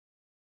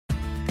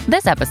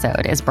This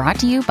episode is brought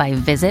to you by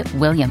Visit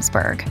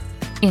Williamsburg.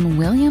 In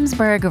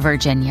Williamsburg,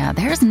 Virginia,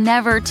 there's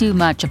never too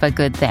much of a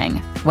good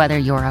thing. Whether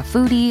you're a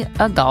foodie,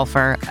 a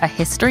golfer, a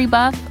history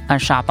buff, a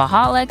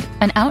shopaholic,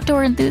 an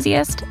outdoor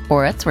enthusiast,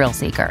 or a thrill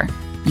seeker,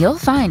 you'll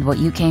find what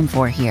you came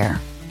for here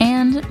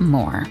and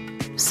more.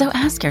 So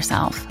ask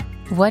yourself,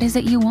 what is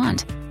it you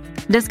want?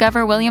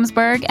 Discover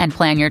Williamsburg and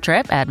plan your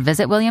trip at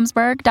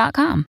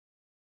visitwilliamsburg.com.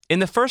 In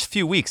the first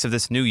few weeks of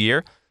this new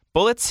year,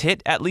 bullets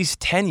hit at least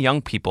 10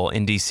 young people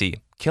in D.C.,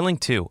 killing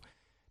 2.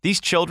 These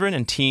children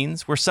and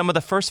teens were some of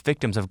the first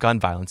victims of gun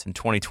violence in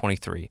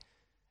 2023.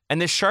 And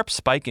this sharp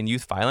spike in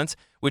youth violence,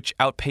 which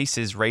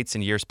outpaces rates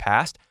in years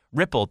past,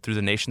 rippled through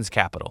the nation's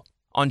capital.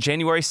 On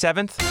January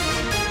 7th...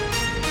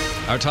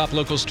 Our top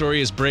local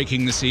story is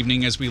breaking this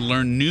evening as we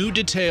learn new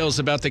details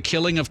about the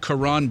killing of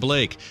Karan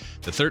Blake,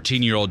 the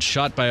 13-year-old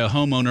shot by a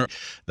homeowner.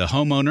 The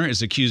homeowner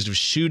is accused of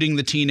shooting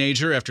the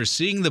teenager after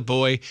seeing the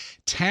boy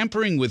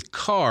tampering with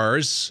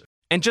cars.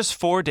 And just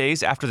 4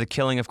 days after the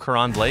killing of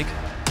Karan Blake...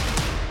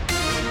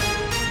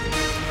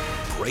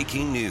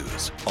 Breaking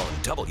news on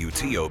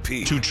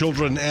WTOP. 2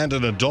 children and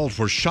an adult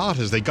were shot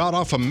as they got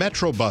off a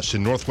metro bus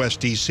in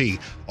Northwest D.C.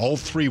 All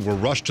 3 were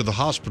rushed to the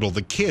hospital.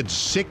 The kids,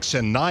 6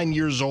 and 9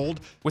 years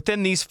old.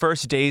 Within these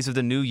first days of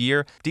the new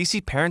year, D.C.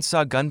 parents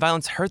saw gun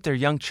violence hurt their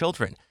young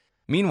children.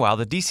 Meanwhile,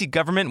 the D.C.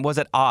 government was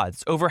at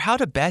odds over how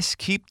to best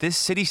keep this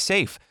city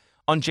safe.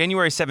 On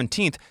January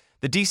 17th,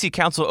 the D.C.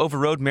 Council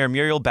overrode Mayor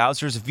Muriel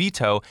Bowser's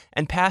veto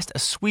and passed a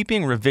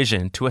sweeping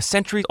revision to a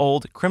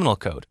century-old criminal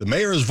code. The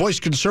mayor has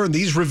voiced concern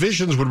these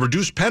revisions would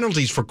reduce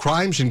penalties for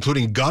crimes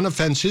including gun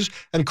offenses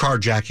and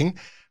carjacking.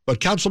 But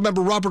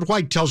Councilmember Robert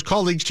White tells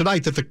colleagues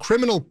tonight that the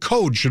criminal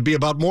code should be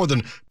about more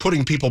than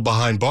putting people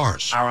behind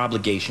bars. Our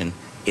obligation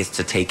is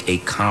to take a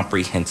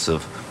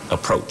comprehensive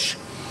approach.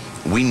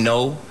 We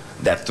know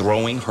that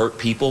throwing hurt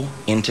people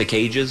into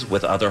cages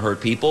with other hurt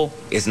people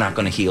is not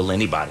going to heal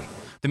anybody.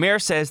 The mayor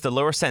says the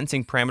lower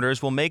sentencing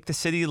parameters will make the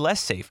city less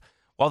safe,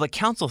 while the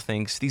council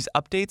thinks these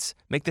updates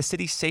make the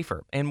city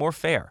safer and more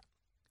fair.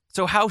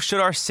 So how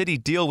should our city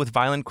deal with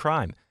violent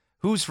crime?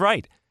 Who's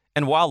right?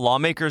 And while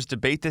lawmakers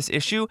debate this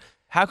issue,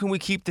 how can we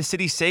keep the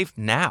city safe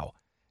now?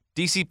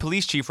 D.C.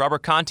 Police Chief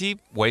Robert Contee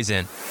weighs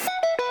in.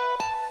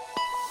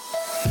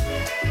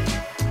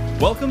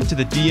 Welcome to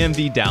the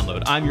DMV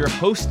Download. I'm your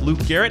host,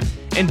 Luke Garrett,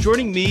 and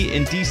joining me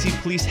in D.C.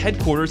 Police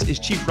Headquarters is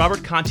Chief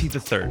Robert Contee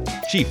III.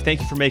 Chief, thank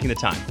you for making the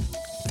time.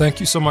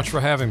 Thank you so much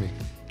for having me.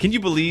 Can you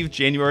believe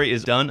January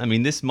is done? I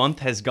mean, this month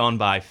has gone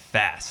by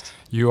fast.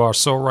 You are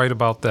so right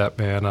about that,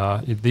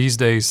 man. These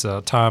days,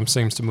 time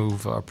seems to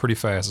move pretty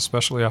fast,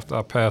 especially after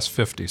I pass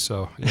 50.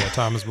 So, yeah,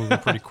 time is moving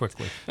pretty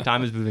quickly.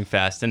 Time is moving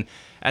fast. And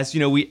as you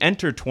know, we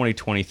enter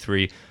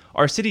 2023.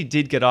 Our city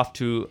did get off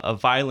to a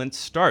violent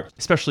start,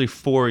 especially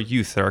for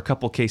youth. There are a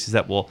couple cases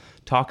that we'll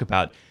talk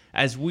about.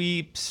 As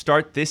we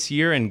start this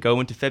year and go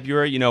into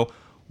February,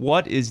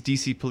 what is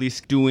D.C.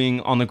 Police doing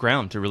on the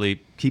ground to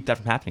really keep that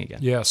from happening again?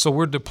 Yeah, so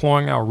we're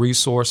deploying our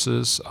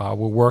resources. We're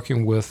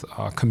working with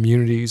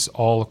communities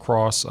all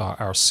across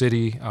our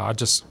city. I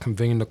just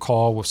convened a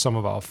call with some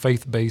of our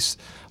faith-based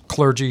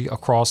clergy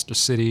across the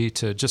city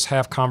to just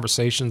have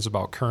conversations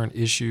about current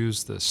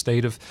issues, the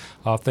state of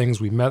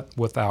things. We met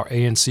with our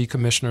ANC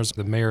commissioners.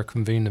 The mayor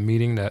convened a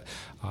meeting that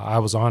I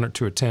was honored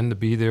to attend, to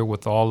be there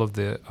with all of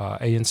the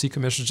ANC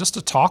commissioners just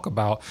to talk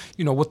about,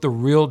 what the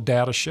real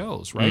data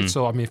shows, right?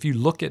 So, if you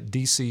look at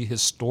D.C.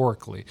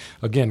 historically,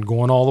 again,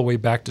 going all the way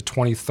back to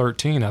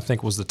 2013, I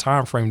think was the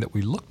time frame that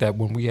we looked at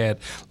when we had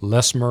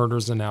less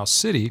murders in our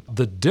city.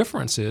 The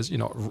difference is,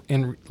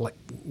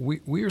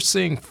 we are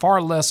seeing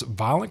far less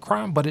violent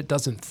crime, but it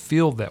doesn't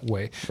feel that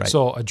way. Right.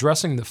 So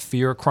addressing the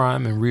fear of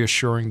crime and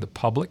reassuring the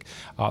public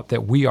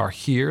that we are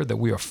here, that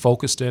we are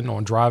focused in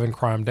on driving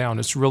crime down,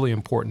 it's really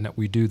important that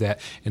we do that.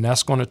 And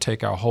that's going to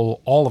take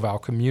all of our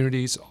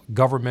communities,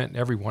 government,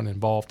 everyone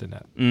involved in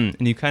that.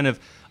 And you kind of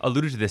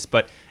alluded to this,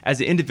 but as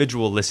an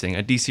individual listening,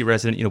 a DC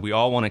resident, we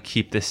all want to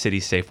keep this city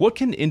safe. What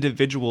can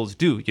individuals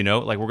do?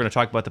 Like we're going to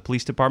talk about the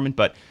police department,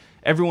 but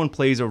everyone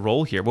plays a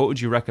role here. What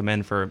would you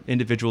recommend for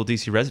individual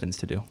DC residents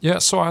to do? Yeah,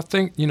 so I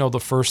think, the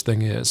first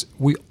thing is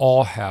we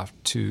all have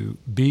to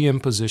be in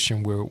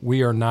position where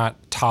we are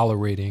not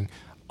tolerating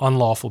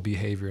unlawful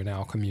behavior in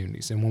our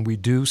communities. And when we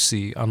do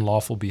see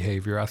unlawful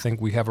behavior, I think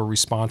we have a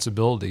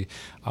responsibility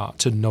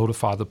to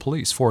notify the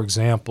police. For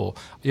example,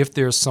 if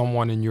there's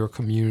someone in your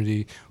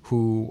community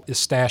who is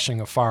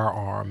stashing a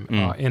firearm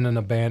in an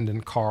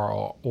abandoned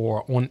car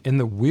or in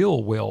the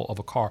wheel well of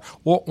a car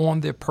or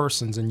on their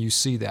persons, and you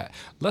see that,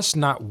 let's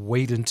not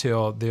wait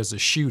until there's a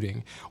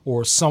shooting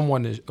or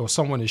someone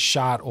is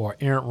shot or an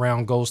errant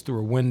round goes through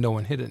a window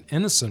and hit an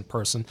innocent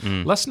person.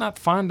 Let's not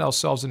find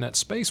ourselves in that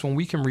space when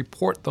we can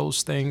report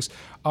those things things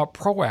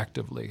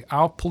proactively.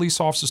 Our police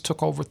officers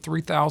took over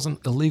 3,000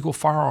 illegal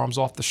firearms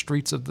off the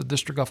streets of the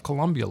District of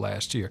Columbia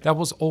last year. That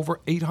was over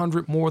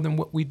 800 more than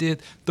what we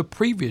did the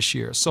previous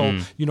year. So,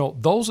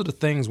 those are the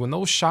things, when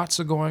those shots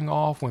are going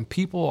off, when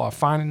people are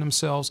finding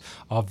themselves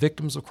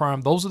victims of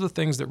crime, those are the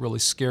things that really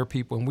scare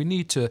people. And we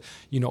need to,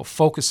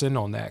 focus in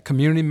on that.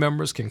 Community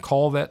members can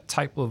call that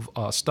type of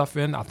stuff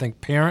in. I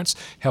think parents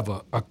have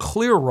a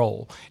clear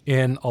role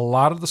in a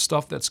lot of the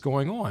stuff that's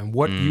going on.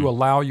 What you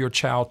allow your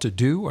child to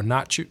do or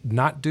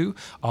not do.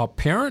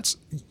 Parents,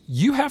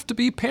 you have to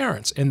be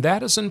parents, and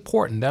that is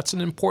important. That's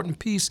an important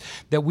piece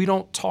that we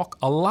don't talk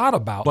a lot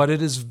about, but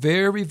it is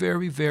very,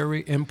 very,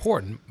 very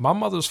important. My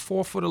mother's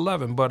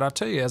 4'11", but I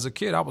tell you, as a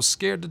kid, I was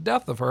scared to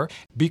death of her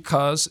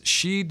because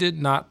she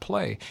did not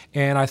play.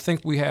 And I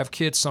think we have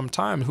kids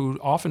sometimes who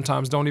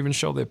oftentimes don't even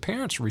show their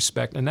parents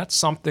respect, and that's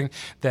something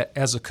that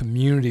as a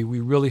community we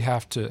really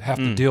have to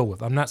deal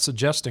with. I'm not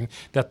suggesting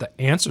that the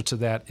answer to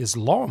that is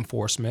law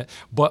enforcement,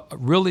 but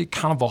really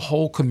kind of a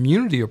whole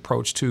community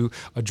approach to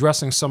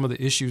addressing some of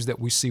the issues that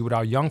we see with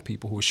our young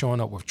people who are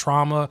showing up with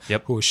trauma,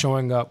 who are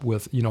showing up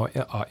with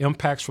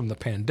impacts from the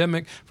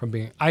pandemic, from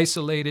being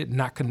isolated,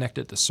 not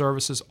connected to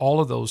services, all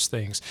of those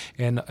things.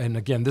 And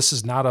again, this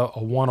is not a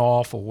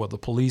one-off or where the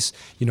police,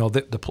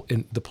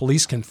 the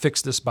police can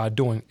fix this by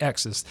doing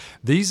X.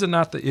 These are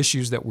not the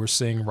issues that we're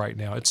seeing right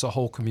now. It's a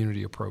whole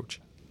community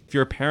approach. If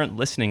you're a parent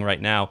listening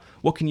right now,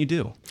 what can you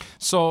do?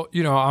 So,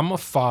 I'm a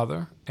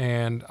father,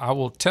 and I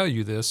will tell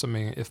you this. I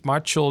mean, if my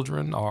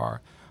children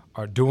are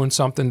doing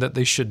something that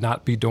they should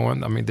not be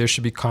doing, I mean, there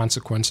should be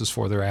consequences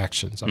for their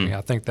actions. I mean,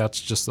 I think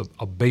that's just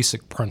a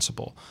basic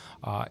principle.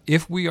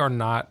 If we are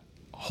not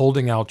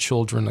holding our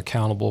children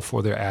accountable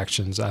for their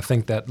actions, I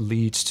think that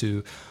leads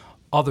to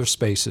other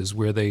spaces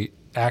where they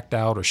act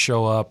out or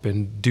show up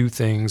and do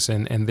things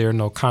and there are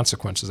no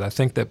consequences. I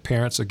think that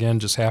parents, again,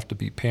 just have to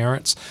be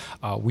parents.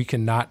 We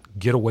cannot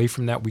get away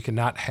from that. We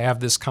cannot have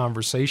this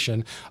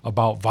conversation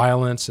about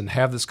violence and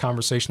have this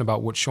conversation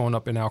about what's showing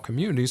up in our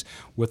communities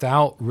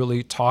without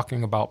really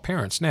talking about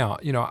parents. Now,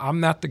 I'm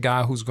not the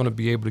guy who's going to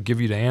be able to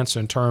give you the answer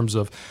in terms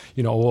of,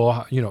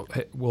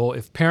 well,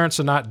 if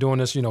parents are not doing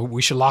this,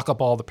 we should lock up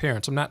all the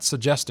parents. I'm not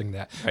suggesting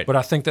that. Right. But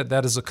I think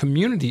that is a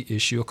community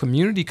issue, a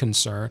community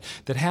concern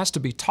that has to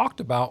be talked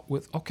about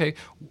with, okay,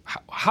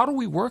 how do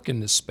we work in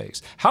this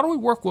space? How do we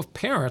work with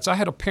parents? I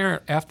had a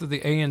parent after the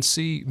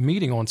ANC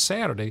meeting on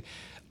Saturday,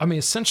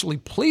 essentially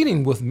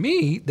pleading with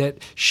me that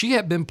she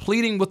had been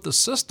pleading with the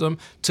system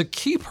to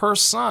keep her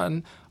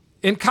son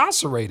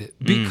incarcerated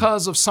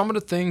because of some of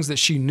the things that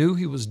she knew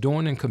he was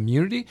doing in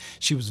community.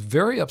 She was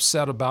very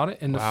upset about it,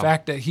 and the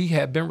fact that he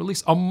had been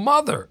released. A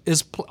mother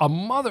is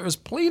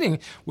pleading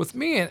with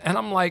me, and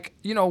I'm like,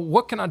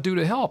 what can I do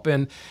to help?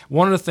 And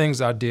one of the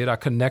things I did, I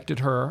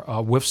connected her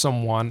with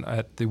someone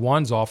at the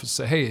one's office.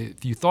 Said, hey,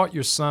 if you thought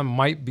your son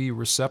might be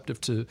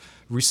receptive to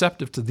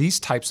these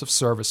types of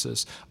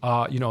services,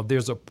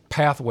 there's a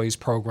Pathways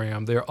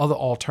program. There are other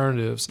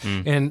alternatives,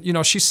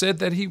 and she said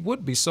that he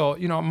would be. So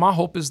my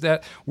hope is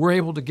that we're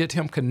able to get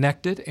him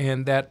connected,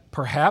 and that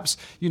perhaps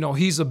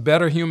he's a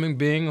better human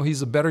being, or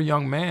he's a better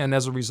young man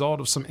as a result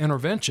of some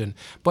intervention.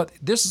 But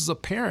this is a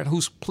parent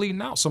who's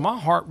pleading out. So my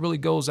heart really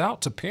goes out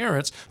to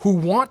parents who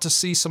want to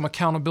see some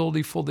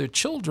accountability for their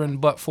children,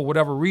 but for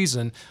whatever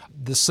reason,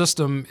 the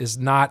system is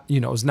not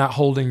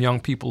holding young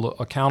people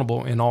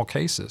accountable in all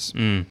cases.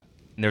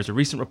 There's a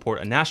recent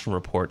report, a national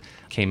report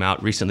came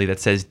out recently that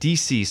says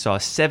D.C. saw a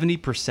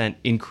 70%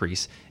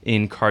 increase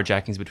in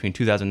carjackings between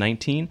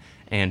 2019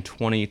 and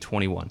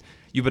 2021.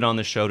 You've been on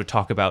the show to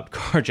talk about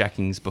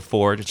carjackings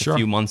before, just a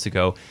few months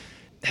ago.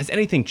 Has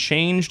anything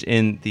changed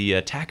in the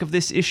attack of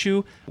this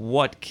issue?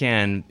 What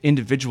can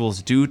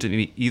individuals do to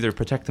either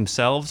protect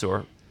themselves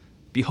or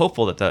be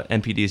hopeful that the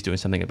MPD is doing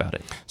something about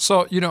it?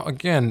 So,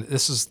 again,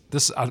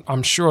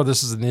 I'm sure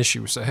this is an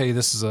issue. We say, hey,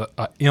 this is a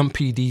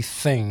MPD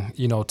thing,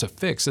 to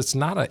fix. It's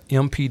not a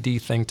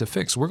MPD thing to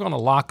fix. We're going to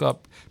lock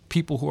up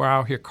people who are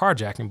out here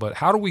carjacking, but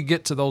how do we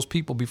get to those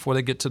people before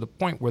they get to the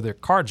point where they're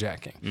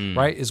carjacking,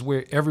 right? Is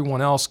where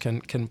everyone else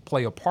can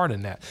play a part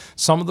in that.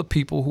 Some of the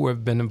people who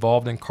have been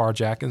involved in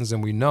carjackings,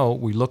 and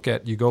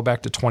you go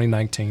back to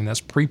 2019,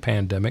 that's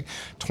pre-pandemic,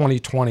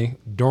 2020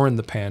 during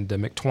the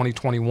pandemic,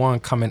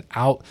 2021 coming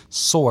out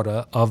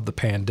sorta of the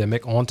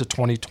pandemic onto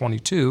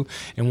 2022,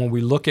 and when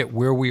we look at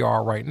where we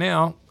are right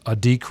now, a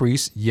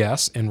decrease,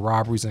 yes, in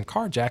robberies and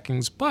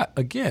carjackings. But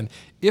again,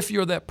 if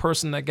you're that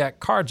person that got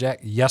carjacked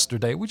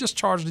yesterday, we just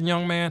charged a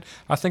young man,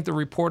 I think the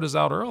report is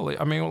out early.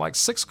 like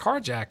 6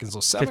 carjackings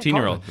or 7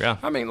 15-year-old, yeah.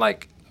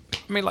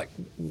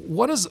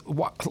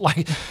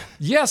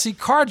 Yes, he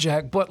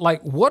carjacked, but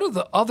what are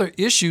the other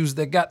issues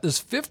that got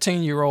this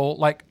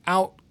 15-year-old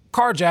out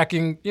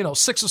carjacking,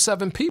 6 or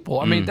 7 people.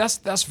 I mean,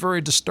 that's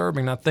very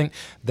disturbing. I think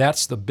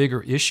that's the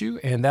bigger issue,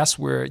 and that's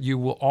where you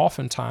will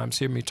oftentimes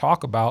hear me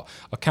talk about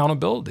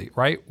accountability,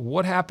 right?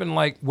 What happened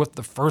like with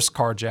the first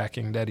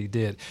carjacking that he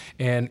did?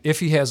 And if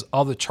he has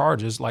other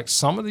charges, like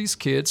some of these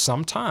kids,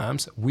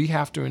 sometimes we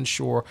have to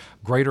ensure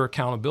greater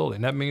accountability.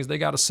 And that means they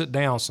got to sit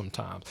down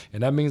sometimes.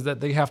 And that means that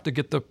they have to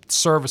get the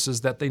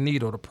services that they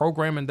need or the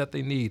programming that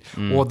they need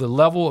or the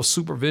level of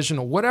supervision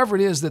or whatever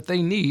it is that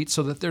they need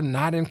so that they're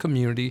not in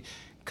community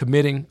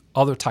committing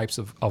other types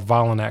of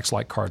violent acts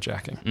like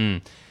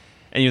carjacking.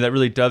 And that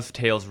really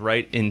dovetails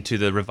right into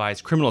the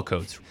revised criminal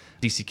codes.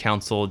 D.C.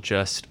 Council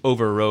just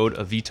overrode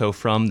a veto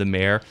from the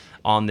mayor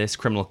on this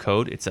criminal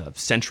code. It's a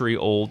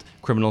century-old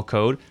criminal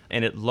code,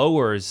 and it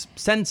lowers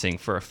sentencing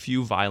for a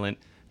few violent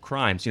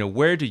crimes.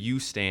 Where do you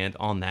stand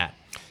on that?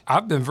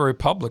 I've been very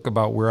public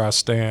about where I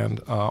stand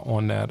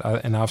on that,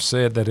 and I've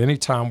said that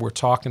anytime we're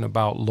talking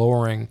about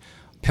lowering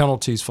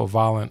penalties for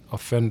violent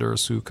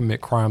offenders who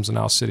commit crimes in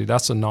our city,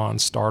 that's a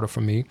non-starter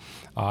for me.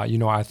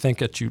 I think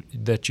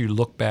that you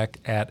look back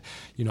at,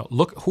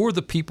 look, who are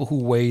the people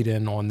who weighed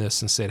in on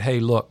this and said, hey,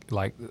 look,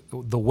 like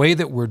the way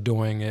that we're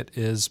doing it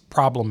is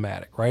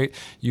problematic, right?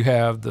 You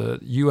have the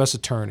U.S.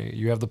 attorney,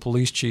 you have the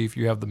police chief,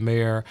 you have the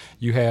mayor,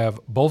 you have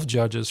both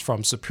judges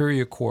from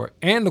Superior Court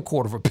and the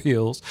Court of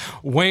Appeals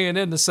weighing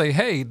in to say,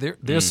 hey,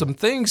 there's some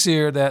things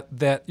here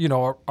that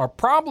are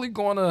probably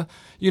going to,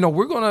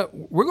 we're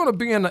going to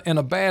be in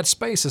a bad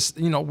space. It's,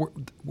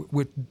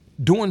 we're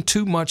doing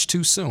too much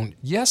too soon.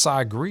 Yes,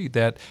 I agree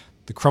that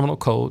the criminal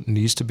code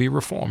needs to be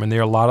reformed. And there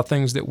are a lot of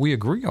things that we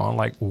agree on.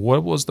 Like,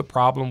 what was the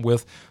problem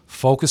with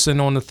focusing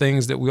on the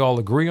things that we all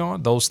agree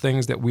on, those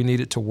things that we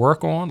needed to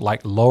work on, like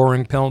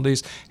lowering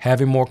penalties,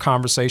 having more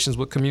conversations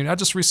with community. I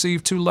just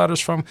received 2 letters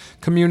from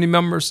community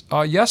members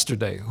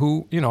yesterday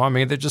who,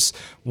 they're just,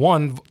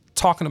 one,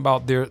 talking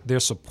about their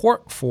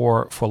support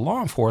for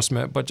law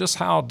enforcement, but just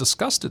how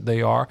disgusted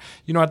they are,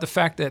 at the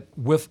fact that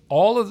with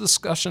all of the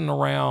discussion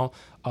around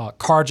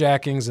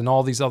carjackings and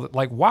all these other,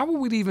 like, why would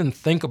we even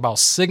think about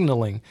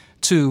signaling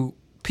to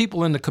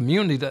people in the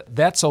community that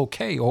that's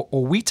okay,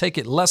 or we take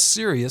it less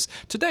serious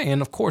today?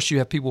 And of course, you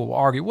have people who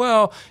argue,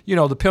 well,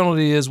 the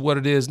penalty is what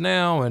it is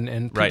now, and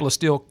people Right. are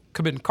still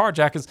committing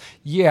carjackings.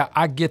 Yeah,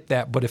 I get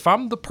that. But if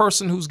I'm the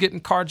person who's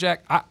getting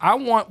carjacked, I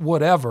want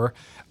whatever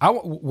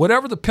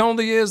the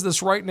penalty is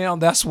that's right now,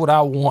 that's what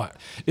I want.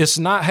 It's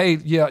not, hey,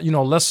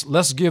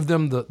 let's give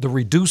them the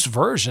reduced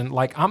version.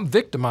 Like, I'm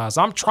victimized,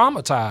 I'm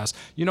traumatized.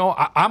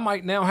 I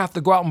might now have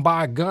to go out and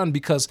buy a gun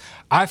because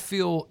I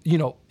feel,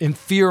 in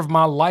fear of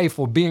my life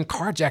or being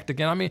carjacked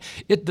again. I mean,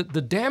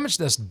 the damage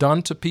that's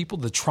done to people,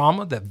 the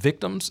trauma that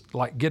victims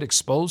like get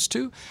exposed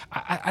to,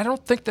 I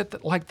don't think that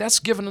that's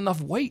given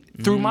enough weight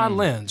through my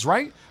lens,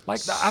 right?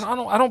 Like,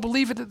 I don't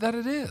believe that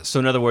it is. So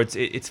in other words,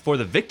 it's for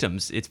the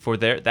victims. It's for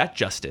that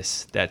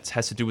justice that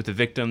has to do with the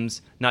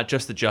victims, not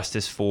just the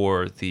justice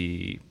for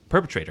the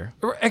perpetrator.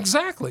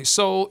 Exactly.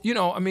 So,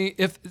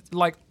 if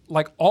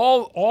like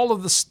all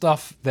of the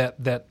stuff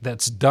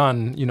that's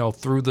done,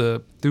 through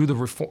the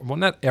reform, well,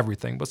 not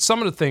everything, but some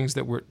of the things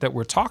that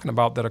we're talking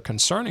about that are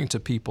concerning to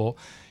people,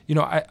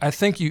 I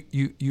think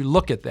you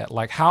look at that,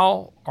 like,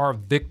 how are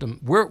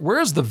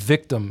where's the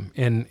victim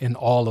in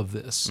all of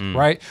this,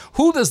 right?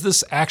 Who does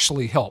this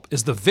actually help?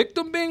 Is the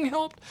victim being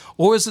helped,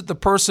 or is it the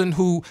person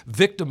who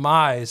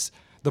victimized,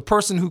 the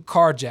person who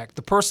carjacked,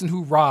 the person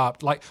who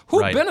robbed? Like, who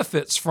Right.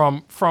 benefits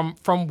from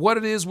what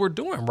it is we're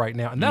doing right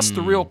now? And that's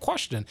the real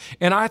question.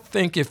 And I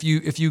think if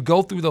you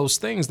go through those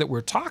things that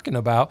we're talking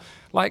about,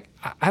 like,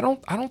 I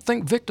don't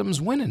think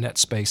victims win in that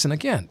space. And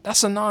again,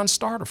 that's a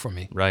non-starter for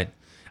me. Right.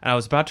 And I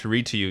was about to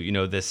read to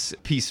you, this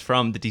piece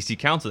from the D.C.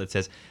 Council that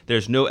says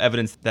there's no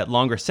evidence that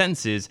longer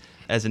sentences,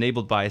 as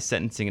enabled by a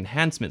sentencing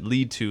enhancement,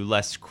 lead to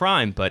less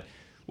crime. But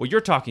what you're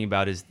talking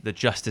about is the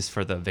justice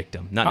for the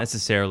victim, not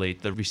necessarily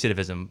the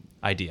recidivism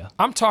idea.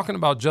 I'm talking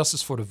about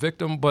justice for the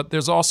victim, but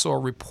there's also a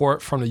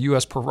report from the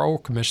U.S. Parole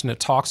Commission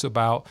that talks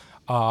about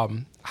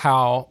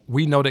how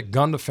we know that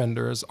gun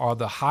offenders are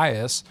the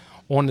highest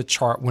on the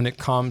chart when it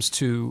comes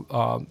to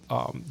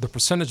the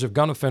percentage of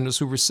gun offenders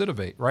who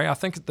recidivate, right? I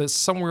think that's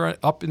somewhere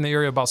up in the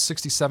area about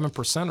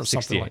 67% or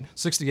something like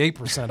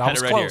 68%. I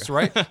was close,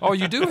 right? Oh,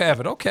 you do have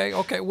it. Okay.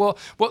 Well,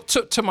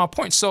 to my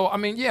point. So, I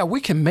mean, yeah,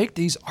 we can make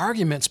these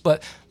arguments,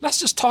 but let's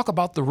just talk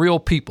about the real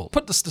people.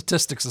 Put the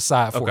statistics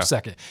aside for a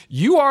second.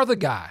 You are the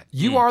guy.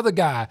 You are the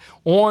guy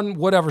on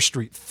whatever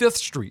street, 5th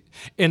Street,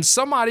 and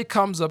somebody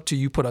comes up to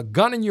you, put a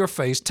gun in your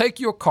face, take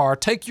your car,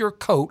 take your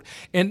coat,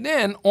 and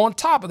then on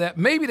top of that,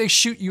 maybe they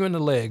shoot you in the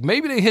leg.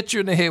 Maybe they hit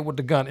you in the head with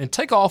the gun and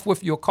take off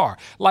with your car.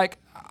 Like,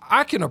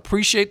 I can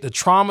appreciate the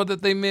trauma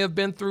that they may have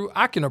been through.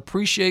 I can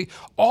appreciate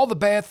all the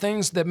bad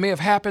things that may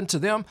have happened to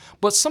them,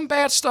 but some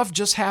bad stuff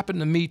just happened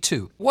to me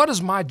too. What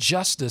is my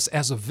justice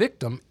as a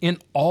victim in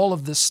all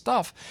of this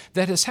stuff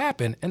that has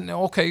happened? And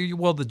okay,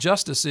 well, the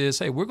justice is,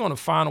 hey, we're going to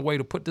find a way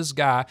to put this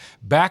guy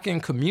back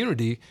in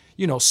community,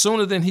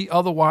 sooner than he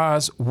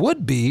otherwise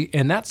would be,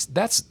 and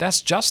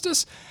that's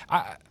justice.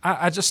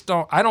 I just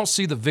don't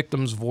see the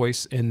victim's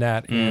voice in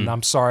that, and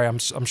I'm sorry. I'm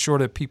sure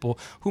there are people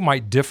who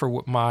might differ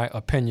with my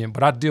opinion,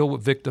 but I deal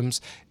with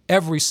victims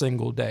every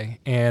single day,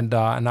 and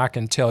I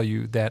can tell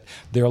you that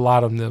there are a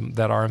lot of them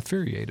that are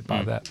infuriated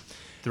by that.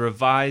 The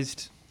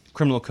revised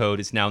criminal code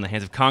is now in the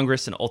hands of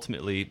Congress and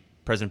ultimately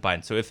President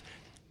Biden. So if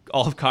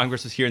all of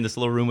Congress was here in this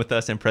little room with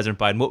us and President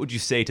Biden, what would you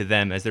say to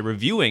them as they're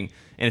reviewing,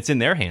 and it's in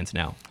their hands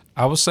now?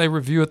 I would say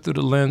review it through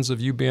the lens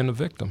of you being a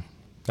victim.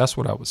 That's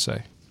what I would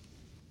say.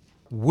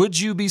 Would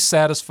you be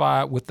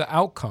satisfied with the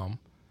outcome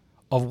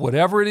of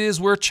whatever it is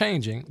we're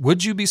changing?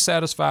 Would you be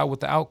satisfied with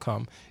the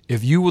outcome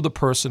if you were the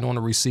person on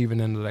the receiving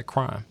end of that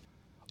crime?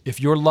 If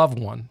your loved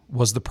one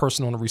was the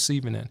person on the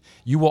receiving end?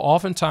 You will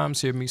oftentimes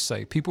hear me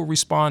say people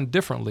respond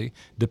differently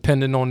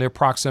depending on their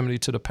proximity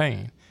to the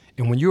pain.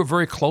 And when you're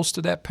very close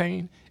to that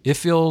pain, it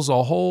feels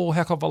a whole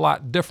heck of a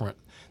lot different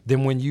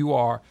than when you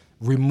are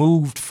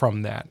removed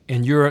from that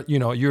and you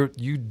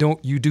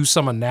do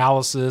some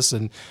analysis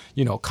and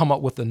come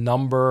up with a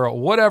number or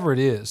whatever it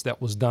is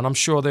that was done. I'm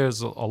sure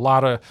there's a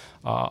lot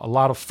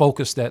of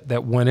focus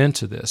that went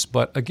into this,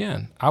 but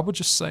again, I would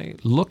just say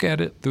look at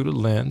it through the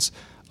lens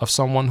of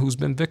someone who's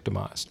been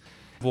victimized.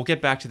 We'll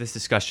get back to this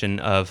discussion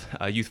of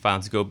youth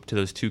violence, go to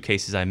those two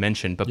cases I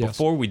mentioned. But Yes.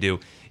 Before we do,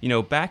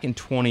 back in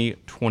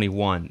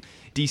 2021,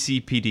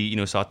 DC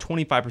PD, saw a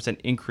 25%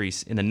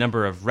 increase in the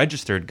number of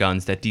registered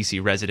guns that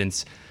DC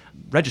residents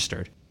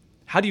registered.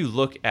 How do you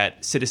look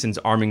at citizens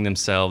arming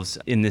themselves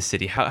in this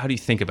city? How do you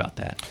think about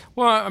that?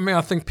 Well, I mean, I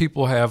think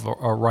people have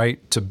a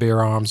right to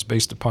bear arms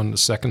based upon the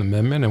Second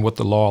Amendment and what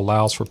the law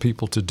allows for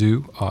people to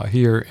do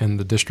here in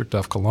the District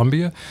of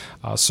Columbia.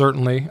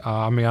 Certainly,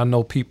 I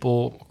know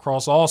people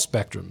across all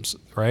spectrums,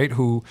 right,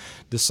 who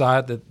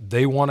decide that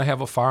they want to have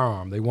a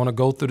firearm. They want to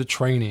go through the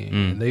training.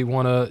 And they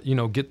want to,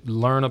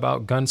 learn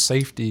about gun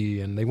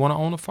safety, and they want to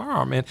own a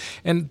firearm.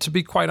 And to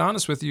be quite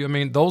honest with you, I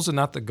mean, those are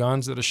not the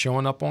guns that are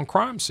showing up on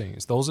crime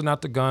scenes. Those are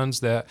not the guns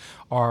that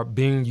are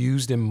being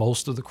used in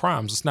most of the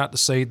crimes. It's not to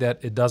say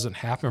that it doesn't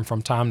happen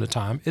from time to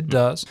time. It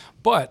does.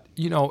 But,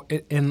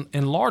 in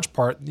large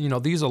part,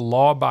 these are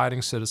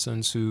law-abiding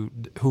citizens who,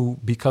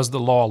 because the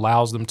law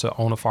allows them to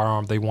own a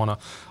firearm, they want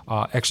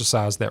to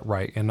exercise that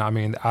right. And I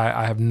mean,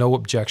 I have no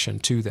objection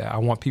to that. I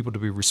want people to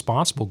be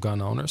responsible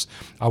gun owners.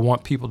 I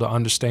want people to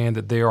understand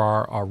that there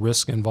are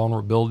risks and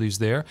vulnerabilities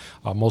there.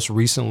 Most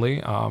recently,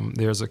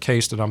 there's a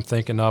case that I'm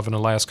thinking of in the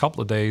last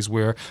couple of days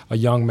where a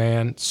young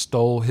man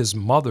stole his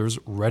mother's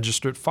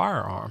registered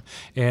firearm.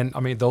 And I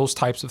mean, those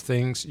types of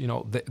things,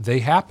 they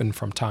happen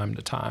from time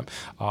to time.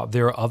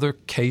 There are other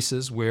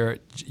cases where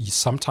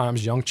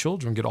sometimes young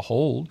children get a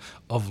hold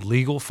of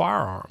legal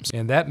firearms,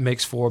 and that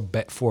makes for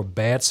a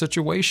bad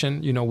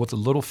situation, with a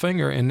little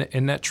finger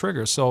in that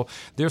trigger. So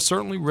there's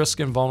certainly risk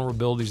and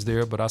vulnerabilities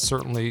there, but I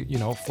certainly,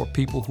 for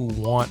people who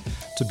want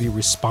to be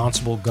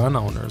responsible gun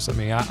owners, I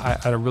mean,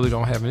 I really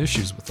don't have any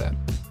issues with that.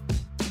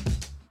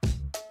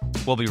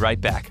 We'll be right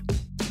back.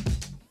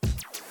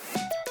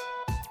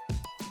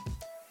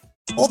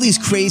 All these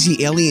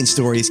crazy alien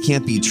stories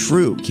can't be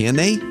true, can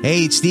they?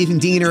 Hey, it's Stephen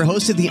Diener,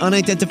 host of the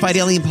Unidentified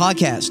Alien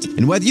Podcast.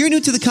 And whether you're new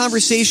to the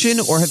conversation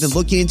or have been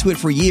looking into it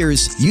for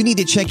years, you need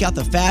to check out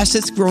the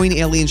fastest growing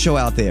alien show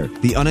out there,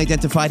 the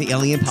Unidentified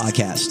Alien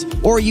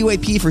Podcast, or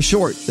UAP for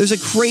short. There's a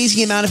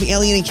crazy amount of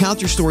alien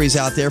encounter stories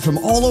out there from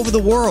all over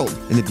the world.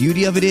 And the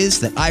beauty of it is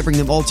that I bring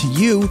them all to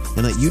you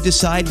and let you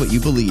decide what you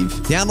believe.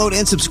 Download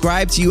and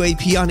subscribe to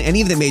UAP on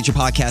any of the major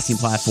podcasting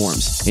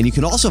platforms. And you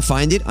can also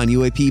find it on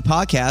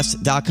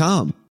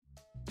UAPpodcast.com.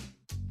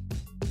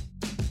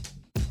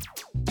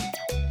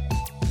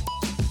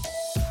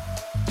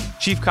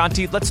 Chief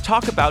Contee, let's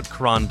talk about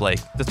Karan Blake,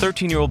 the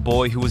 13-year-old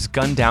boy who was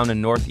gunned down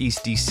in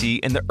Northeast D.C.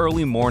 in the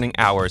early morning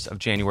hours of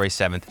January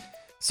 7th.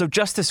 So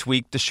just this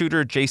week, the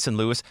shooter, Jason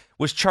Lewis,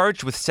 was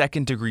charged with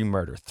second-degree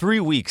murder 3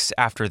 weeks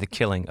after the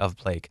killing of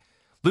Blake.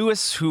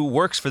 Lewis, who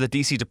works for the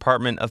D.C.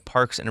 Department of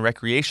Parks and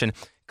Recreation,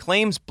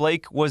 claims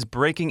Blake was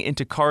breaking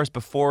into cars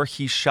before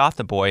he shot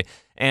the boy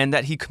and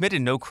that he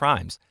committed no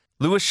crimes.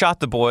 Lewis shot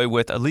the boy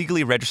with a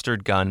legally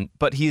registered gun,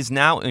 but he is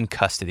now in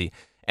custody.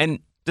 And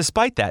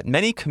despite that,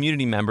 many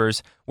community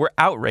members were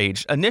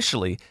outraged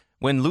initially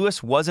when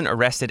Lewis wasn't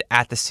arrested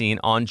at the scene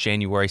on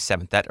January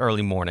 7th, that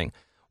early morning.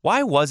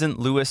 Why wasn't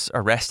Lewis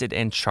arrested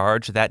and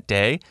charged that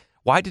day?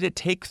 Why did it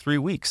take 3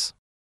 weeks?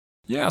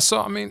 Yeah,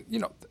 so I mean,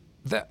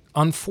 that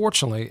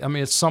unfortunately, I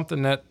mean, it's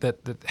something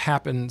that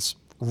happens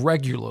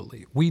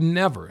regularly. We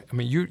never, I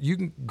mean, you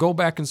can go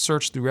back and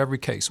search through every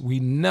case.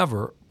 We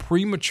never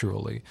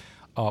prematurely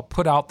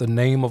put out the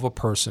name of a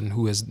person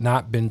who has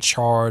not been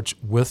charged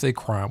with a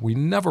crime. We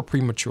never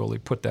prematurely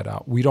put that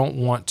out. We don't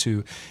want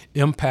to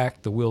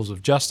impact the wheels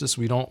of justice.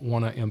 We don't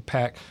want to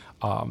impact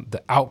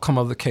the outcome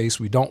of the case.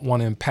 We don't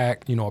want to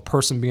impact, a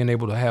person being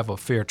able to have a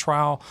fair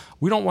trial.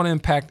 We don't want to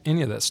impact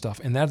any of that stuff.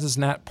 And that is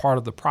not part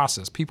of the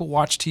process. People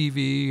watch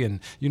TV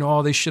and,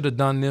 they should have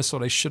done this or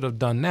they should have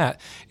done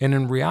that. And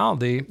in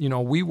reality,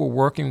 we were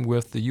working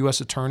with the U.S.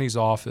 Attorney's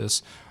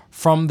Office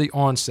from the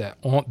onset,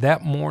 on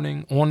that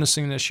morning, on the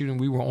scene of that shooting,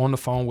 we were on the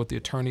phone with the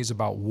attorneys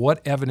about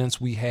what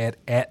evidence we had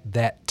at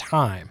that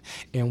time.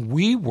 And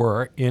we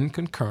were in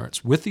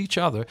concurrence with each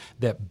other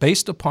that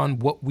based upon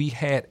what we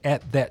had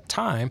at that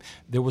time,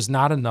 there was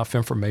not enough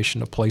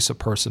information to place a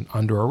person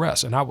under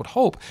arrest. And I would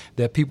hope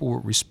that people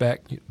would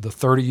respect the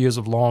 30 years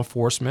of law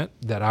enforcement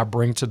that I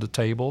bring to the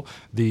table,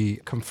 the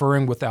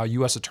conferring with our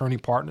U.S. attorney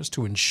partners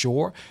to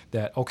ensure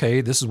that, okay,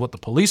 this is what the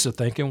police are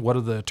thinking. What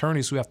are the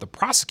attorneys who have to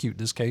prosecute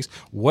this case?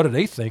 What are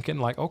they thinking?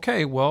 Like,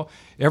 okay, well,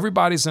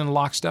 everybody's in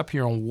lockstep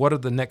here on what are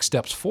the next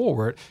steps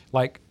forward.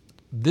 Like,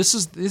 this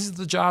is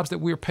the jobs that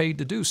we're paid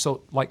to do.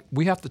 So, like,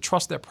 we have to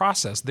trust that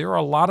process. There are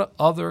a lot of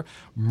other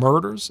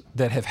murders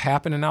that have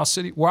happened in our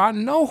city where I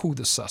know who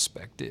the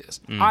suspect is.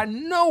 I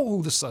know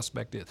who the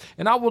suspect is.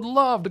 And I would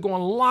love to go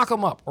and lock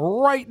them up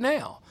right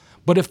now.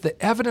 But if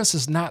the evidence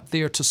is not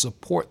there to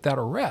support that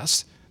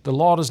arrest, the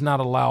law does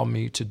not allow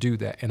me to do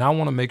that. And I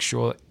want to make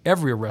sure that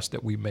every arrest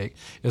that we make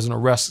is an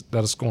arrest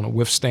that is going to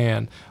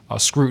withstand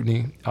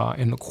scrutiny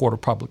in the court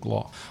of public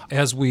law.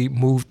 As we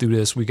move through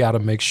this, we got to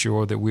make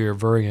sure that we are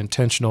very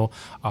intentional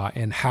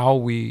in how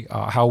we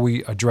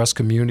address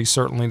community.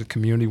 Certainly the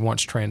community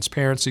wants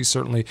transparency.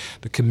 Certainly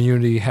the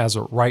community has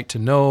a right to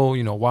know,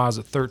 why is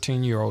a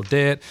 13-year-old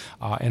dead?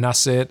 And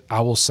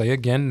I will say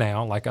again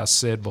now, like I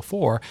said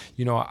before,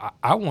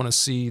 I want to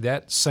see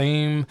that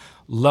same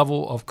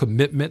level of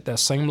commitment, that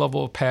same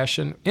level of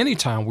passion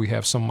anytime we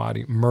have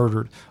somebody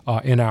murdered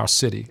in our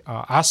city.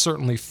 I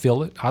certainly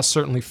feel it. I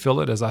certainly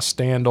feel it as I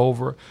stand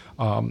over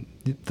the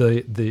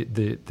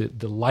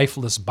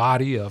lifeless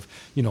body of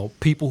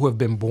people who have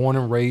been born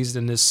and raised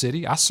in this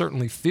city. I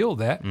certainly feel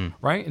that,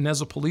 right? And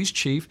as a police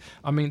chief,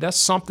 I mean, that's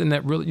something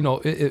that really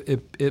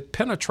it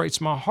penetrates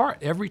my heart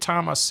every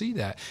time I see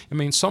that. I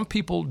mean, some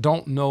people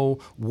don't know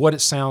what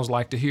it sounds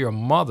like to hear a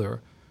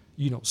mother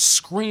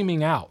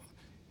screaming out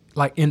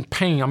like in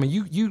pain. I mean,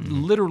 you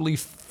literally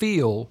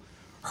feel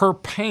her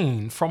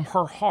pain from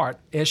her heart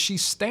as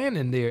she's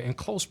standing there in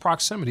close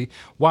proximity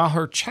while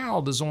her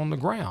child is on the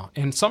ground.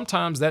 And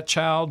sometimes that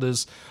child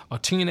is a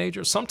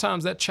teenager,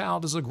 sometimes that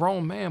child is a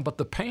grown man, but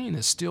the pain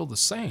is still the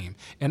same.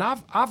 And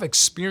I've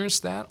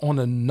experienced that on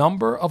a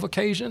number of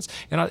occasions,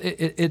 and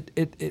it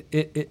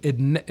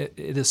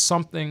is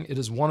something. It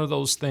is one of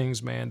those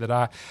things, man, that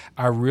I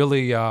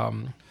really.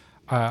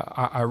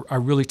 I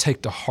really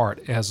take to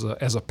heart as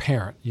a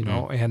parent,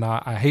 and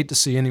I hate to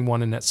see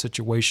anyone in that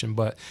situation,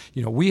 but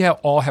we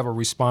all have a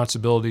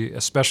responsibility,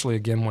 especially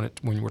again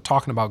when we're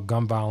talking about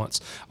gun violence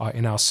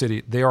in our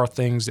city. There are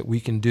things that we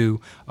can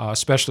do,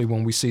 especially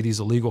when we see these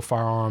illegal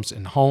firearms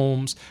in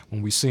homes,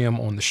 when we see them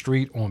on the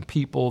street, on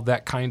people,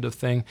 that kind of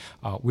thing.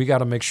 We got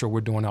to make sure we're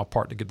doing our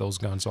part to get those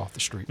guns off the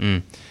street.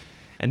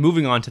 And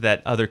moving on to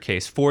that other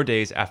case, 4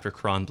 days after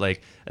Karan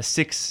Blake, a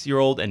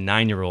 6-year-old and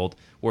 9-year-old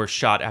were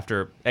shot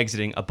after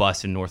exiting a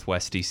bus in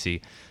Northwest D.C.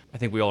 I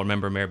think we all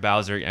remember Mayor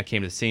Bowser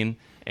came to the scene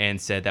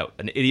and said that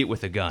an idiot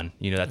with a gun.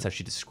 That's how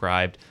she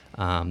described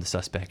the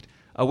suspect.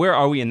 Where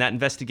are we in that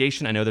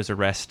investigation? I know there's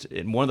arrest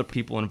in one of the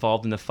people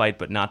involved in the fight,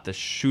 but not the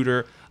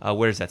shooter.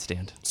 Where does that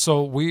stand?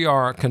 So we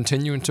are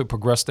continuing to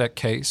progress that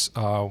case.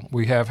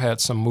 We have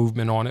had some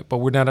movement on it, but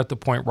we're not at the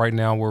point right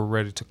now where we're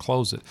ready to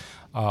close it.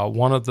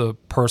 One of the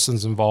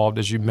persons involved,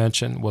 as you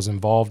mentioned, was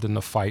involved in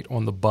the fight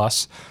on the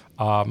bus,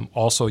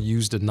 also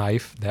used a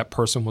knife. That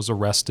person was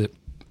arrested.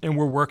 And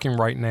we're working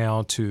right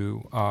now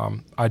to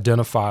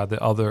identify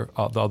the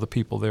other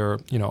people. There are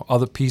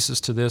other pieces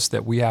to this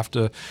that we have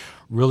to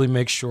really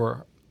make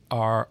sure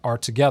are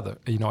together.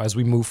 As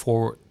we move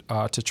forward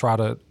to try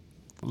to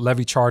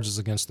levy charges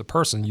against the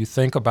person. You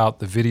think about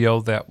the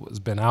video that has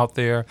been out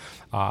there.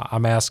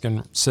 I'm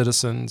asking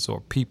citizens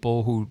or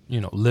people who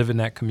live in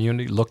that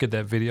community, look at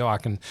that video. I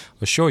can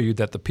assure you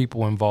that the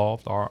people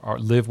involved are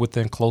live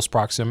within close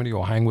proximity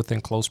or hang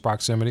within close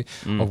proximity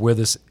of where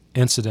this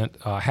incident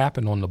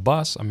happened on the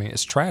bus. I mean,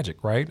 it's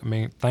tragic, right? I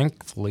mean,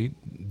 thankfully,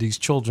 these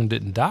children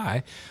didn't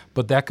die,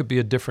 but that could be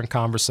a different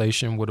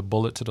conversation with a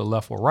bullet to the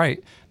left or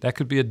right. That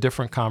could be a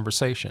different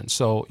conversation.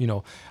 So,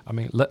 I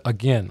mean,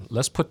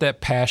 let's put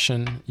that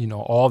passion,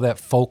 all that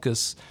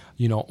focus,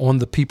 on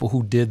the people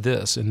who did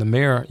this. And the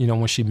mayor,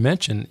 when she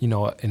mentioned,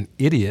 an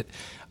idiot,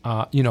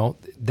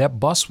 that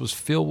bus was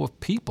filled with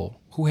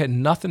people who had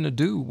nothing to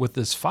do with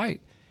this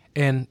fight.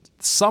 And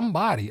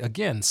somebody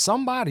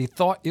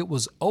thought it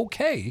was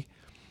okay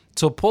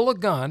to pull a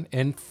gun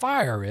and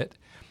fire it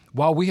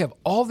while we have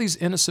all these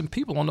innocent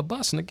people on the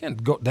bus. And again,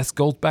 that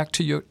goes back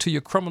to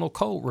your criminal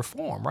code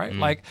reform, right?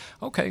 Like,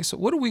 okay, so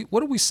what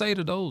do we say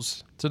to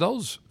those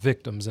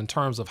victims in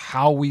terms of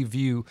how we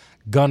view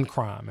gun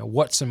crime and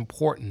what's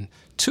important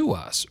to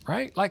us,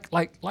 right? Like,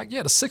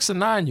 yeah, the 6 and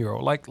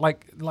 9-year-old. Like,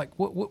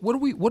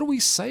 what do we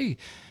say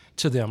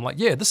to them, like,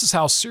 yeah, this is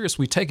how serious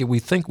we take it. We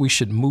think we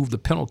should move the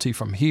penalty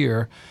from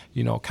here,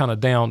 kind of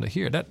down to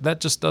here.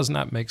 That just does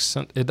not make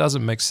sense. It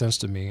doesn't make sense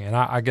to me. And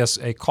I guess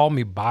call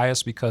me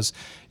biased because,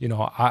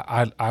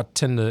 I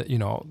tend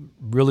to,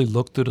 really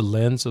look through the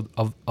lens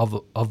of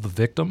the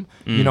victim.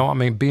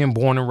 Being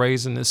born and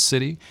raised in this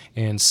city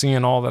and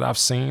seeing all that I've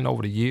seen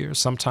over the years,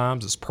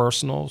 sometimes it's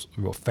personal,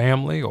 your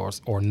family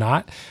or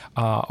not,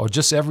 or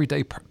just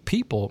everyday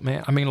people,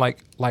 man.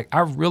 I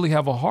really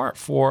have a heart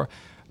for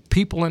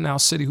people in our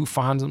city who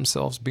find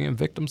themselves being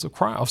victims of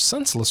crime, of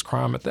senseless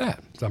crime at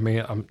that.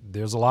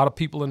 There's a lot of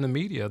people in the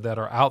media that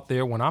are out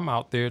there when I'm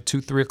out there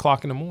 2, 3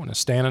 o'clock in the morning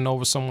standing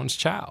over someone's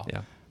child.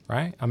 Yeah.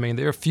 Right?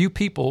 There are a few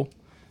people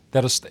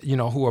that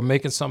are, who are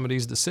making some of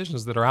these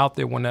decisions that are out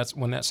there when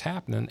that's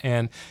happening.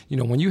 And,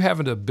 when you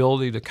have the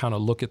ability to kind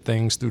of look at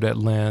things through that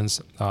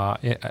lens,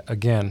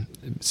 again,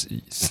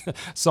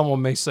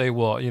 someone may say,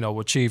 well,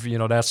 Chief,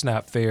 that's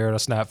not fair.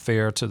 That's not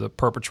fair to the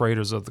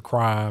perpetrators of the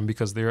crime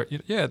because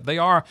they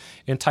are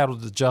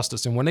entitled to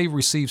justice. And when they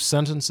receive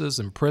sentences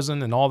in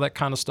prison and all that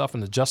kind of stuff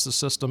and the justice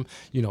system,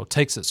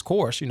 takes its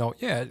course,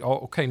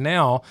 okay,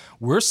 now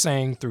we're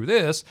saying through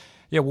this,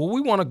 yeah, well,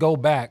 we want to go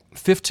back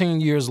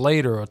 15 years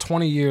later or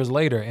 20 years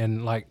later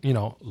and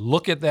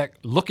look at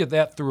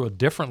that through a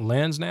different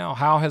lens now.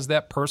 How has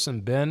that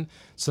person been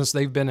since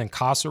they've been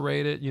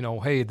incarcerated?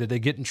 Hey, did they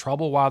get in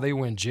trouble while they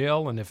were in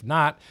jail? And if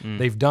not,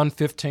 they've done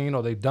 15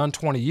 or they've done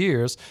 20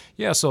 years.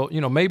 Yeah, so,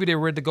 maybe they're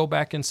ready to go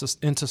back into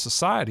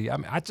society.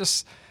 I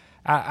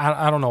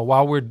don't know.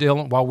 While we're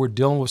dealing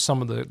with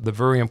some of the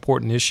very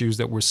important issues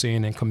that we're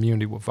seeing in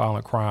community with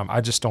violent crime,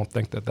 I just don't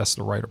think that that's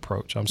the right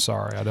approach. I'm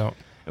sorry, I don't.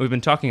 And we've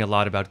been talking a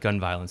lot about gun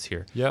violence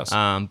here. Yes.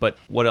 But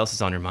what else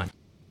is on your mind?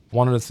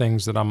 One of the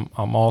things that I'm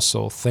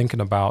also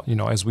thinking about,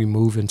 as we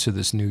move into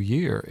this new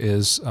year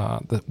is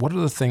what are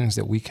the things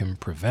that we can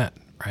prevent,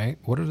 right?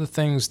 What are the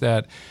things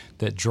that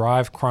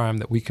drive crime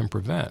that we can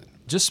prevent?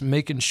 Just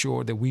making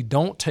sure that we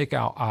don't take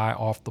our eye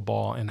off the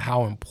ball and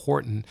how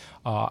important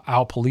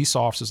our police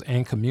officers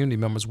and community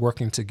members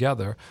working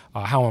together,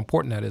 how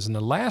important that is. And the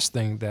last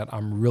thing that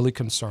I'm really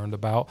concerned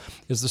about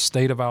is the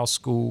state of our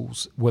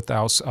schools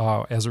as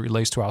it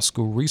relates to our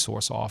school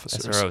resource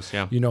officers. SROs,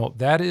 yeah.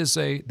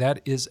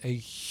 That is a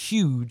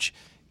huge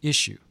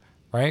issue,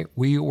 right?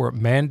 We were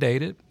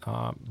mandated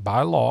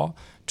by law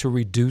to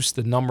reduce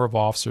the number of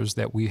officers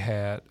that we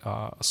had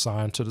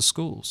assigned to the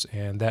schools.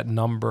 And that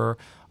number,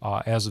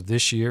 as of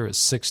this year, is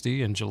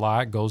 60. In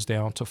July, it goes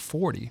down to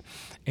 40.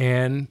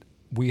 And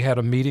we had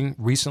a meeting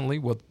recently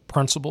with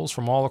principals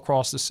from all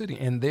across the city,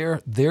 and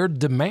their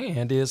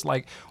demand is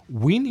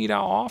we need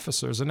our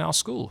officers in our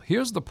school.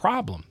 Here's the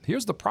problem.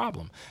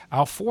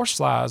 Our force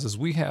size is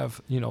we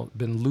have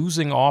been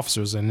losing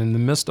officers, and in the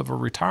midst of a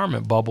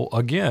retirement bubble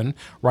again.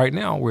 Right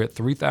now we're at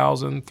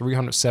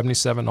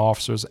 3,377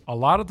 officers. A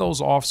lot of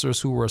those officers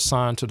who were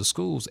assigned to the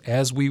schools,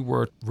 as we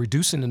were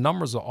reducing the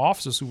numbers of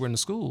officers who were in the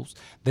schools,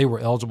 they were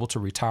eligible to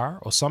retire,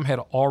 or some had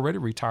already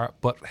retired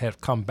but had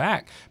come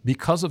back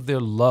because of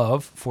their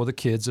love for the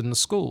kids in the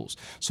schools.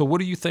 So what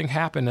do you think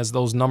happened as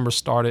those numbers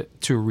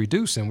started to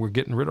reduce and we're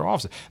getting rid of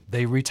officers?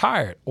 They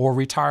retired or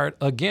retired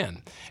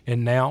again.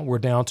 And now we're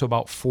down to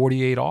about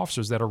 48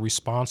 officers that are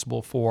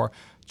responsible for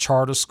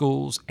charter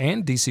schools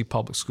and DC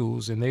public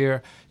schools, and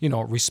they're,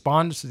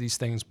 responding to these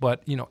things.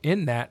 But,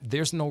 in that,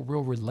 there's no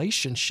real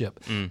relationship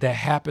that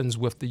happens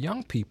with the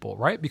young people,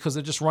 right? Because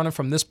they're just running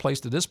from this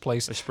place to this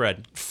place. They're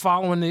spread.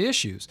 Following the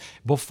issues.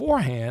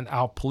 Beforehand,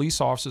 our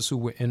police officers who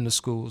were in the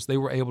schools, they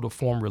were able to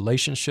form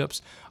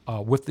relationships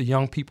with the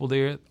young people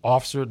there.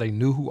 They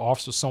knew who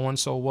Officer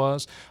so-and-so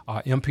was.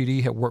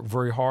 MPD had worked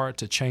very hard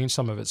to change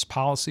some of its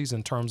policies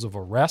in terms of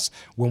arrests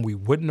when we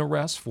wouldn't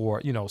arrest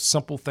for,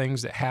 simple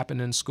things that happen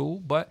in school.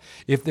 But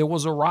if there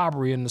was a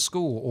robbery in the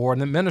school, or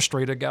an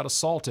administrator got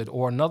assaulted,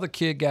 or another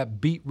kid got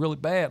beat really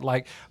bad,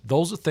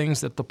 those are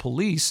things that the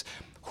police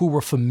who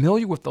were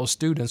familiar with those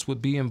students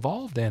would be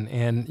involved in.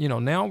 And,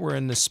 now we're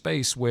in this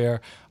space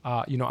where,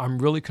 I'm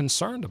really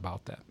concerned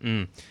about that.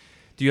 Do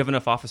you have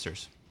enough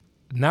officers?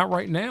 Not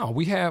right now.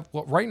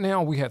 Right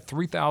now we had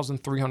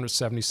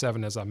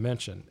 3,377, as I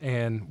mentioned.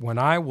 And when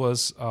I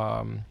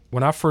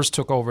first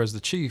took over as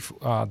the chief,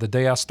 the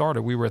day I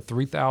started, we were at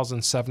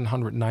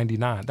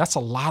 3,799. That's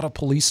a lot of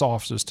police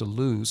officers to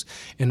lose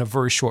in a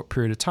very short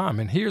period of time.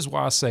 And here's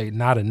why I say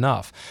not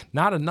enough.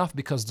 Not enough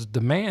because the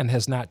demand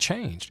has not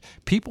changed.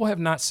 People have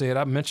not said,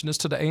 I mentioned this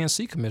to the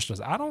ANC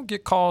commissioners, I don't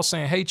get calls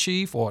saying, hey,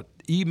 chief, or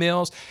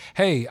emails,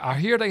 hey, I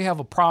hear they have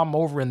a problem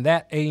over in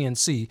that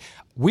ANC.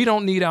 We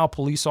don't need our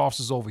police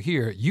officers over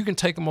here. You can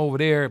take them over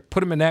there,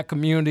 put them in that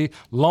community,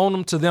 loan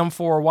them to them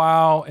for a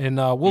while, and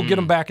we'll get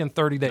them back in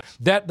 30 days.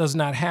 That does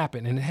not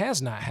happen, and it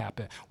has not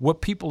happened.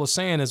 What people are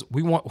saying is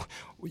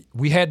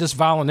we had this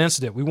violent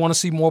incident. We want to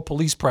see more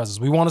police presence.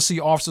 We want to see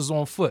officers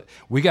on foot.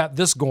 We got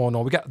this going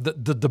on. We got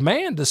the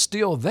demand is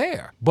still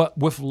there, but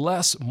with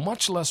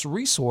much less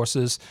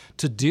resources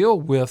to deal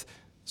with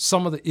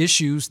some of the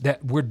issues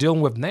that we're dealing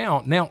with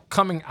now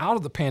coming out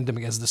of the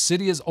pandemic, as the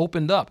city has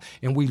opened up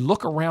and we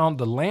look around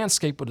the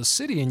landscape of the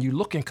city and you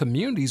look in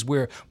communities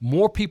where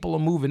more people are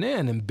moving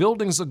in and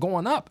buildings are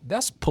going up.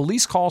 That's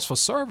police calls for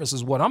service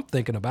is what I'm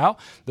thinking about.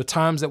 The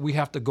times that we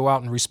have to go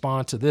out and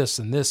respond to this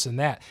and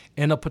that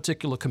in a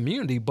particular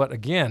community. But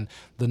again,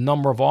 the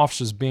number of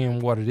officers being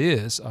what it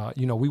is,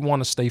 we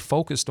want to stay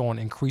focused on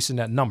increasing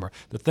that number.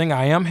 The thing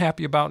I am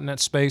happy about in that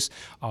space,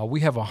 we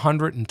have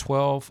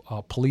 112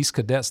 police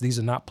cadets. These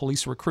are not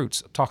police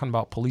recruits. I'm talking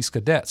about police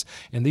cadets.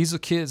 And these are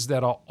kids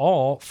that are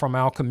all from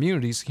our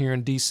communities here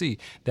in D.C.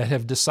 that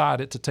have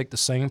decided to take the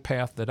same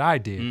path that I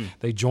did.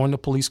 They joined the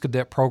police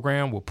cadet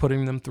program. We're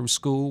putting them through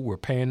school. We're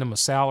paying them a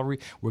salary.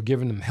 We're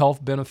giving them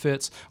health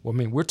benefits.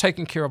 We're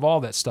taking care of all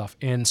that stuff.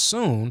 And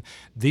soon,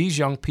 these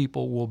young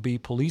people will be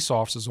police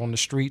officers on the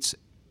streets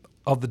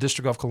of the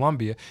District of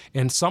Columbia,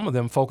 and some of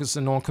them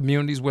focusing on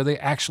communities where they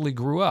actually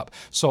grew up.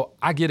 So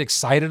I get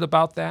excited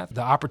about that, the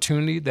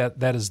opportunity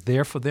that is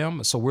there for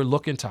them. So we're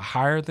looking to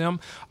hire them.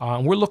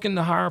 We're looking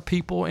to hire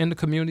people in the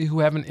community who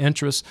have an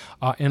interest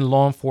in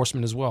law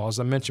enforcement as well. As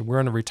I mentioned,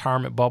 we're in a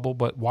retirement bubble,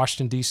 but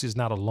Washington, D.C. is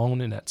not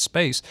alone in that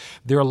space.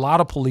 There are a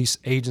lot of police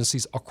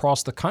agencies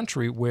across the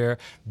country where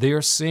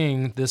they're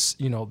seeing this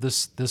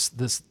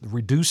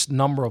reduced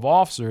number of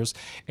officers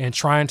and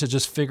trying to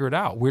just figure it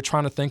out. We're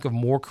trying to think of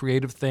more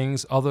creative things,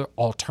 other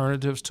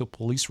alternatives to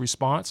police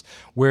response,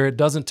 where it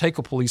doesn't take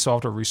a police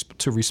officer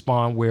to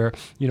respond, where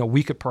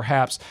we could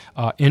perhaps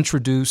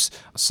introduce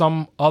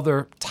some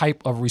other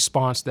type of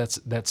response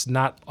that's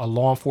not a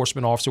law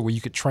enforcement officer, where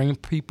you could train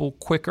people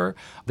quicker.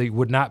 They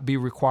would not be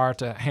required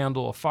to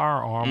handle a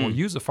firearm or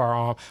use a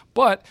firearm,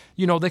 but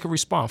they could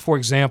respond. For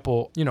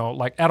example,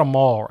 like at a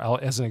mall,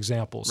 as an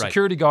example,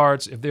 security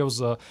guards, if there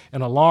was an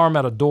alarm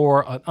at a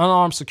door, an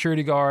unarmed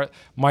security guard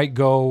might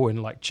go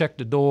and check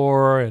the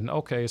door, and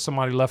okay,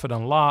 somebody left it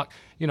unlocked.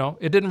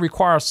 It didn't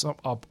require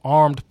an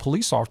armed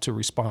police officer to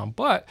respond.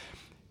 But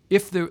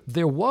if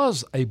there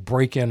was a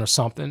break-in or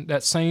something,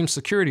 that same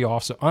security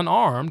officer,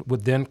 unarmed,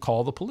 would then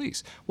call the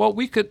police. Well,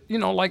 we could,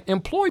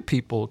 employ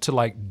people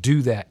to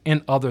do that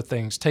and other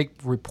things, take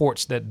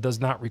reports that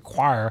does not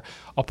require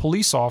a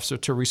police officer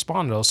to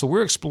respond to those. So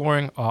we're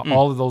exploring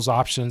all of those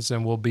options,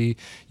 and we'll be,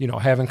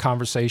 having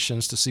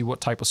conversations to see what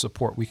type of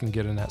support we can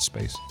get in that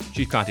space.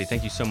 Chief Contee,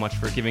 thank you so much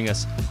for giving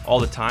us all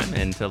the time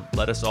and to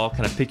let us all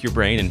kind of pick your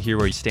brain and hear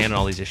where you stand on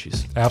all these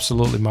issues.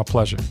 Absolutely. My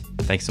pleasure.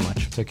 Thanks so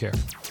much. Take care.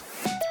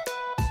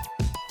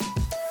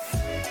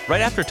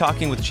 Right after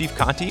talking with Chief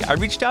Contee, I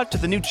reached out to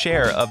the new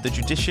chair of the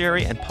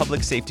Judiciary and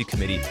Public Safety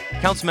Committee,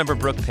 Councilmember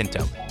Brooke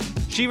Pinto.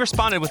 She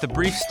responded with a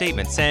brief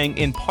statement saying,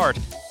 in part,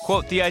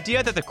 quote, "The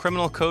idea that the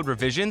criminal code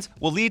revisions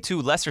will lead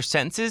to lesser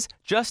sentences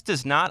just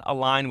does not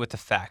align with the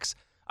facts.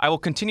 I will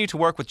continue to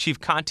work with Chief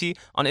Contee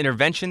on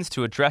interventions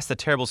to address the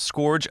terrible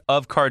scourge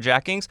of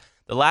carjackings.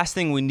 The last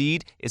thing we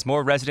need is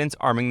more residents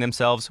arming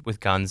themselves with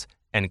guns,"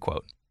 end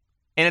quote.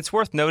 And it's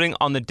worth noting,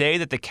 on the day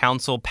that the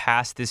council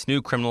passed this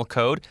new criminal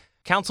code,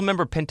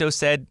 Councilmember Pinto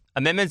said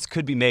amendments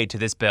could be made to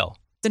this bill.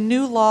 The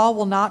new law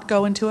will not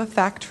go into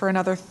effect for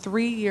another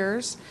 3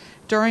 years,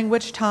 during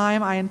which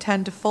time I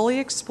intend to fully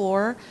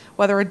explore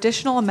whether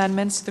additional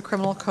amendments to the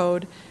criminal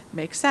code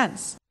make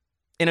sense.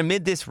 And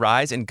amid this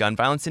rise in gun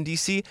violence in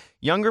D.C.,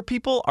 younger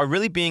people are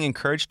really being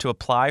encouraged to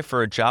apply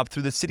for a job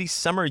through the city's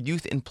summer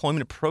youth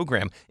employment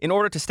program in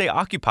order to stay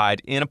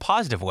occupied in a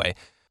positive way.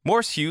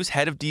 Morris Hughes,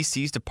 head of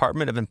D.C.'s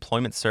Department of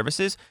Employment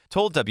Services,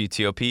 told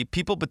WTOP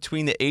people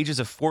between the ages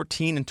of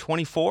 14 and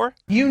 24,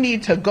 "You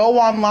need to go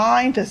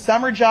online to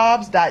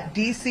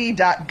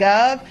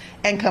summerjobs.dc.gov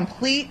and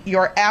complete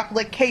your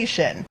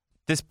application."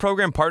 This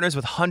program partners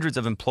with hundreds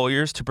of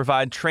employers to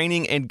provide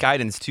training and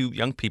guidance to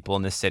young people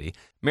in this city.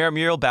 Mayor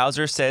Muriel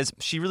Bowser says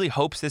she really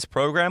hopes this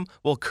program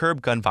will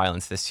curb gun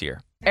violence this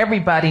year.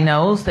 Everybody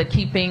knows that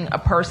keeping a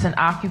person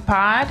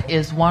occupied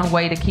is one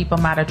way to keep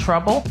them out of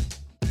trouble.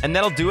 And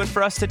that'll do it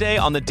for us today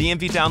on the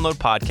DMV Download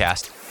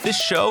Podcast. This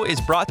show is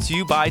brought to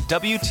you by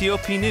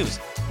WTOP News.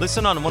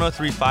 Listen on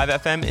 103.5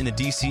 FM in the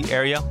D.C.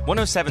 area,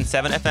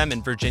 107.7 FM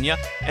in Virginia,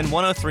 and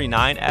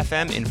 103.9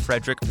 FM in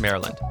Frederick,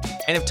 Maryland.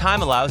 And if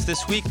time allows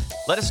this week,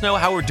 let us know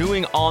how we're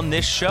doing on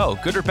this show.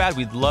 Good or bad,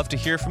 we'd love to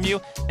hear from you,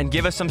 and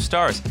give us some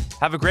stars.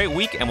 Have a great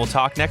week, and we'll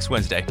talk next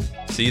Wednesday.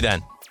 See you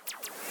then.